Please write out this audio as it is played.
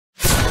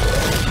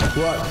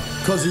What?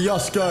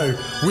 Kosciuszko,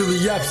 Willie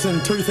Yapson,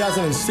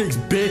 2006,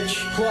 bitch.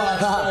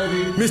 Ha,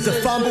 Mr.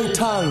 Fumble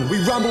Tongue, we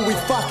rumble with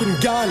fucking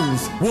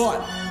guns.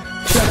 What?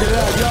 Check it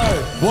out,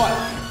 yo. What?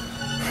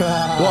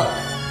 What?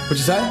 What'd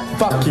you say?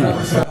 Fuck you.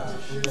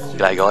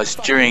 G'day guys,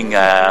 during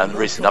the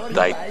recent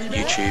update,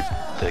 YouTube,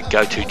 the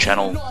go-to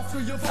channel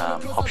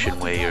option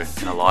where you're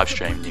in a live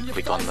stream, you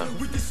click on the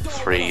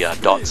three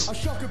dots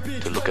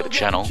to look at a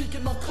channel,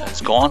 and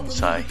it's gone,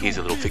 so here's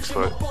a little fix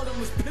for it.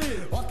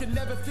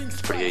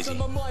 It's pretty easy.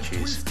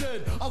 Cheers.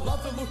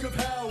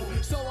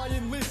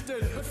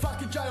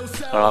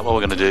 Alright, what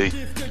we're going to do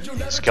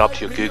is go up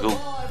to your Google,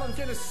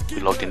 be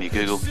logged into your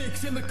Google,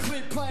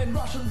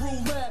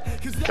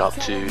 go up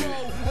to,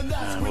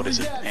 what is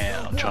it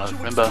now, I'm trying to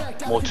remember,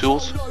 more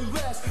tools,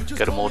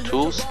 go to more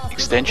tools,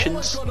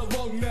 extensions,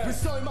 you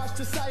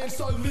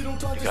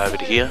go over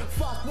to here,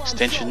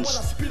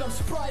 extensions,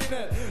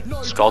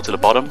 scroll to the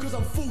bottom,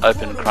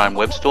 open Chrome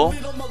Web Store,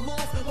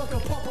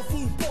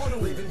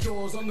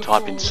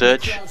 type in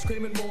search,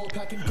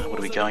 what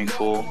are we going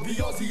for,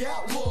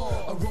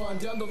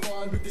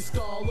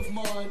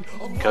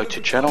 go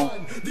to channel,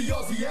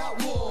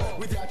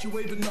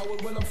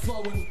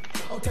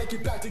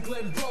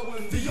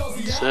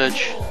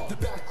 search,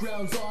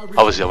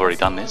 obviously I've already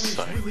done this,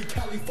 so,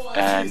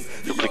 and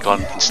you'll click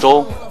on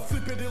install,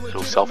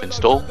 it'll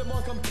self-install.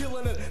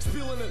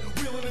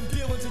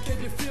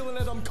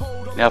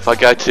 Now if I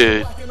go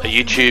to a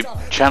YouTube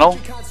channel,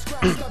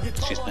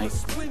 excuse me,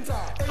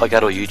 if I go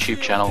to a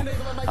YouTube channel,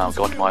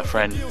 go onto my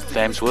friend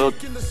Tham's World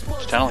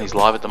channel, he's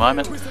live at the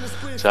moment,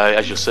 so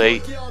as you'll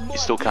see, you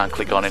still can't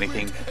click on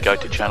anything, go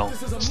to channel,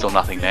 still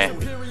nothing there.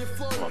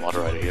 I'm a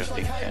moderator here, I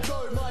think,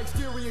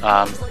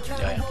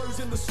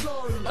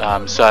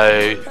 yeah.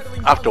 So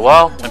after a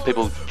while, when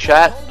people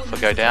chat, if I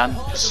go down,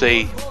 you'll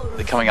see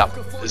they're coming up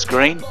as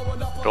green,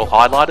 they're all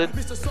highlighted.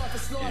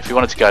 If you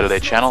wanted to go to their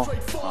channel,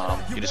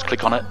 you just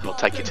click on it, it'll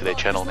take you to their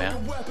channel now.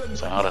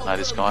 So I don't know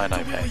this guy, I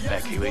know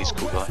Kiwi, he's a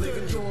cool guy.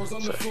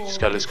 So just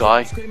go to this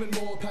guy,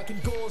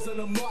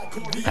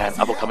 and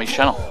up will come his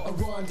channel.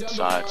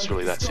 So it's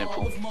really that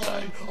simple.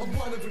 So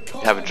if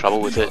you're having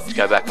trouble with it, just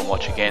go back and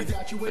watch again.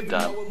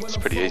 But it's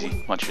pretty easy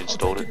once you've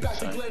installed it.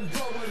 So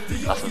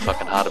nothing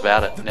fucking hard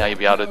about it. Now you'll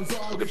be able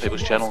to look at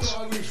people's channels,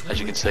 as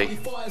you can see.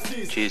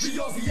 Cheers.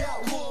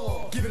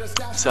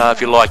 So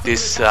if you like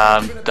this,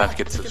 don't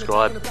forget to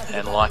subscribe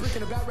and like.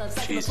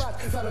 Cheers.